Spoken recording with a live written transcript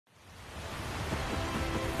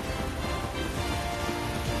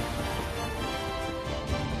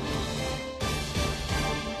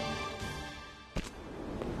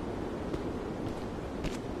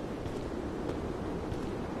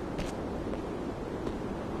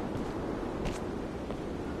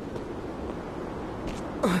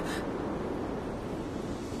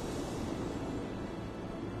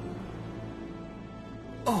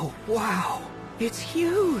Oh, wow. It's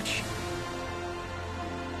huge.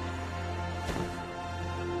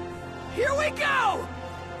 Here we go!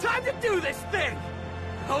 Time to do this thing!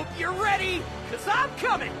 Hope you're ready, 'cause I'm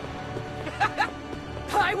coming!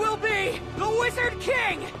 I will be the Wizard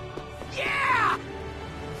King! Yeah!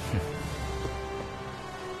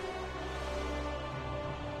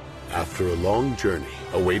 After a long journey,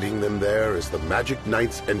 awaiting them there is the Magic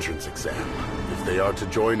Knight's entrance exam. If they are to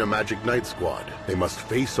join a Magic Knight squad, they must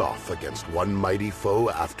face off against one mighty foe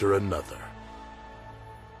after another.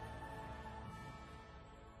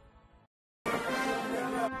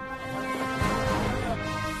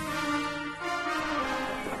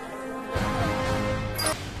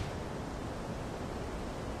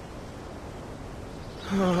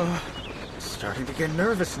 Starting to get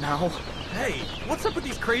nervous now. Hey, what's up with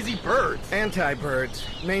these crazy birds? Anti-birds,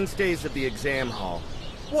 mainstays of the exam hall.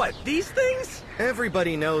 What, these things?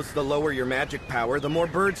 Everybody knows the lower your magic power, the more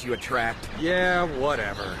birds you attract. Yeah,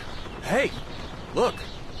 whatever. Hey, look.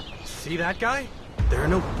 See that guy? There are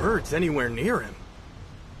no birds anywhere near him.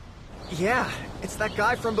 Yeah, it's that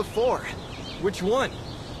guy from before. Which one?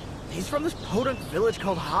 He's from this podunk village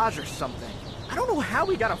called Haj or something. I don't know how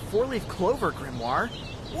he got a four-leaf clover grimoire.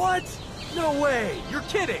 What? No way! You're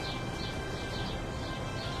kidding!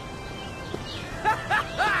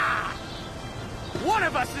 One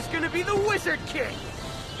of us is gonna be the Wizard King!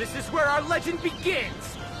 This is where our legend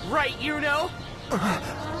begins! Right, Yuno?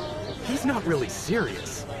 He's not really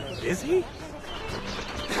serious, is he?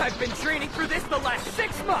 I've been training for this the last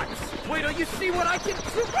 6 months! Wait till you see what I can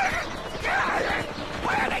do!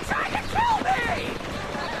 Why are they trying to kill me?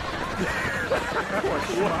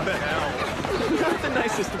 What the hell? Not the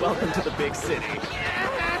nicest welcome to the big city.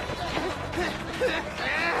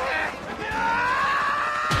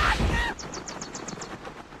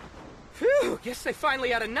 Phew, guess they finally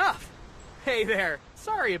had enough. Hey there,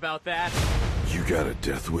 sorry about that. You got a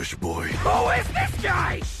death wish, boy? Who is this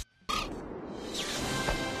guy?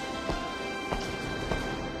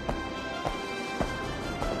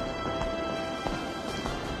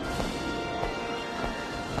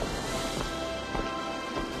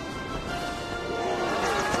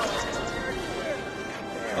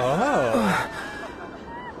 Oh.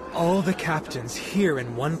 All the captains here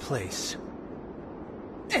in one place.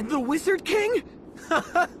 And the Wizard King?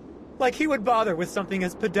 Like he would bother with something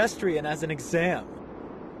as pedestrian as an exam.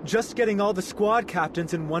 Just getting all the squad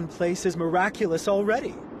captains in one place is miraculous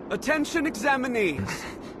already. Attention examinees!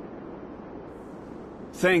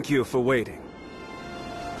 Thank you for waiting.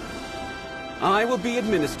 I will be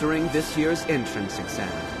administering this year's entrance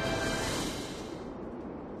exam.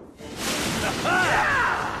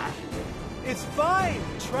 It's fine.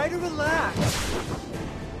 Try to relax.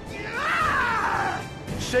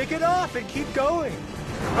 Shake it off and keep going.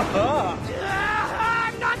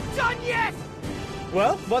 I'm not done yet!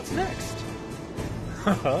 Well, what's next?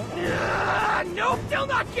 Nope, still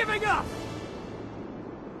not giving up!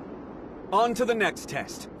 On to the next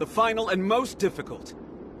test, the final and most difficult.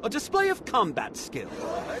 A display of combat skill.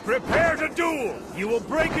 Prepare to duel! You will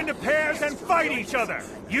break into pairs and fight each other!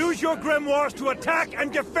 Use your grimoires to attack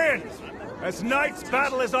and defend! As knights,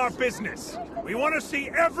 battle is our business. We want to see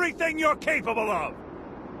everything you're capable of!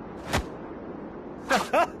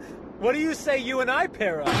 What do you say you and I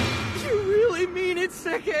pair up? You really mean it,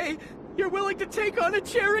 Seke? You're willing to take on a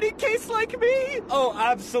charity case like me? Oh,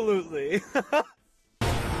 absolutely.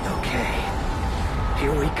 Okay,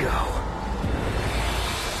 here we go.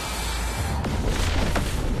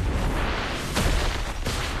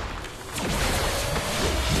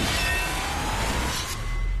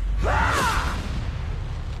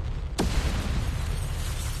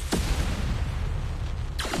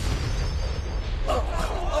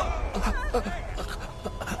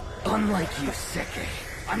 Unlike you, Seke,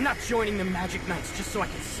 I'm not joining the Magic Knights just so I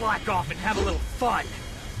can slack off and have a little fun.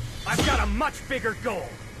 I've got a much bigger goal.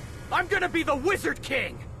 I'm gonna be the Wizard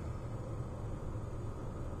King!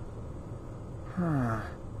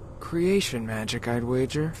 Creation magic, I'd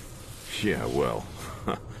wager. Yeah, well,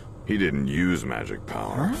 he didn't use magic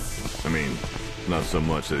power. Huh? I mean, not so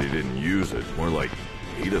much that he didn't use it, more like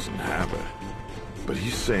he doesn't have it. But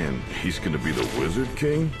he's saying he's gonna be the Wizard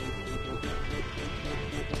King?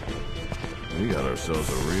 We got ourselves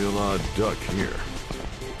a real odd duck here.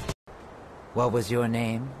 What was your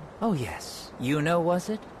name? Oh yes, Yuno, was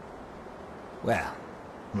it? Well,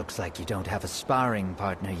 looks like you don't have a sparring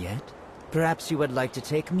partner yet. Perhaps you would like to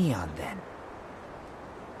take me on then.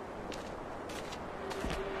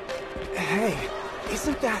 Hey,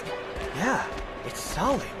 isn't that... Yeah, it's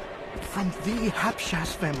solid. From the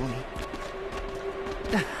Hapshas family.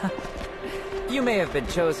 You may have been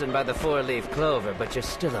chosen by the four-leaf clover, but you're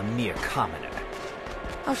still a mere commoner.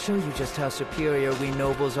 I'll show you just how superior we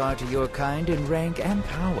nobles are to your kind in rank and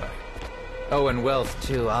power. Oh, and wealth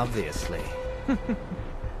too, obviously.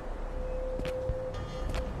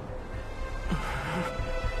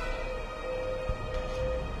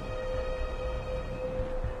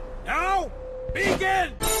 Now,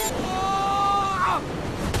 begin!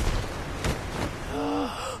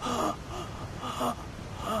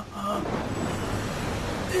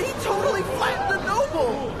 He totally flattened the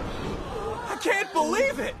noble! I can't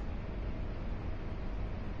believe it!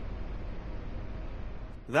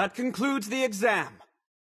 That concludes the exam.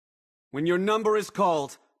 When your number is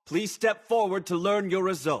called, please step forward to learn your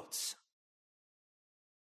results.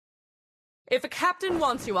 If a captain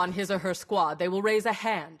wants you on his or her squad, they will raise a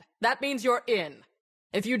hand. That means you're in.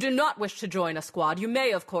 If you do not wish to join a squad, you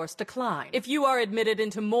may, of course, decline. If you are admitted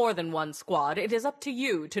into more than one squad, it is up to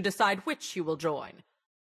you to decide which you will join.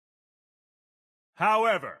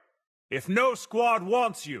 However, if no squad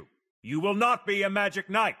wants you, you will not be a Magic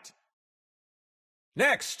Knight.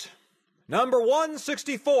 Next, number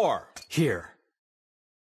 164. Here.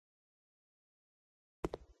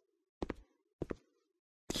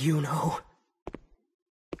 Yuno.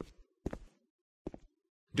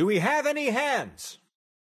 Do we have any hands?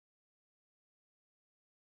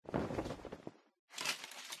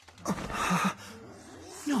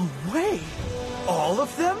 No way! All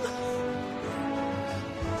of them?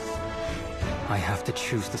 I have to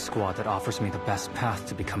choose the squad that offers me the best path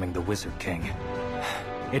to becoming the Wizard King.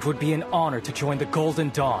 It would be an honor to join the Golden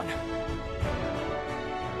Dawn.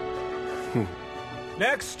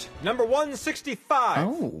 Next, number 165.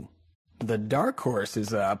 Oh, the Dark Horse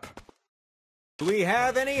is up. Do we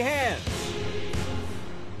have any hands?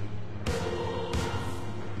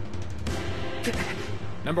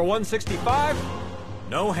 Number 165,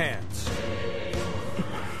 no hands.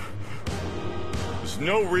 It's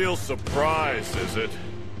no real surprise, is it?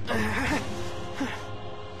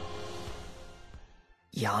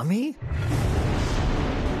 Yami?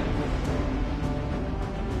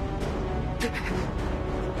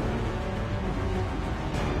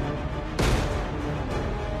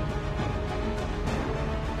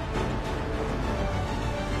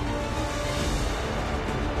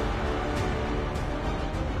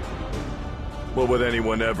 What would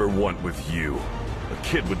anyone ever want with you? A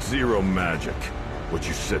kid with zero magic. What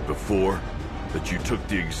you said before? That you took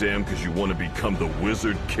the exam because you want to become the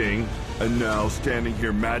Wizard King? And now, standing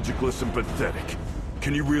here magicless and pathetic.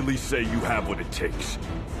 Can you really say you have what it takes?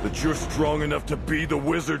 That you're strong enough to be the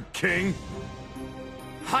Wizard King?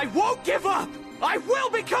 I won't give up! I will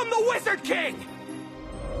become the Wizard King!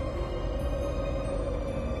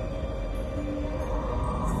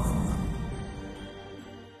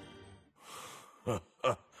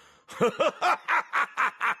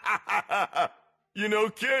 You know,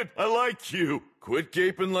 kid, I like you. Quit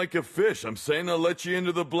gaping like a fish. I'm saying I'll let you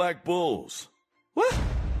into the Black Bulls. What?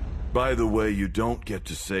 By the way, you don't get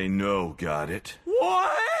to say no, got it?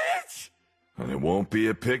 What? And it won't be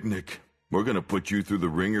a picnic. We're gonna put you through the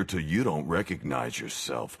ringer till you don't recognize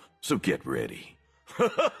yourself. So get ready.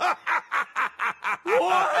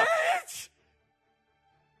 What?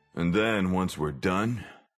 And then, once we're done,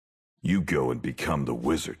 you go and become the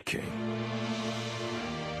Wizard King.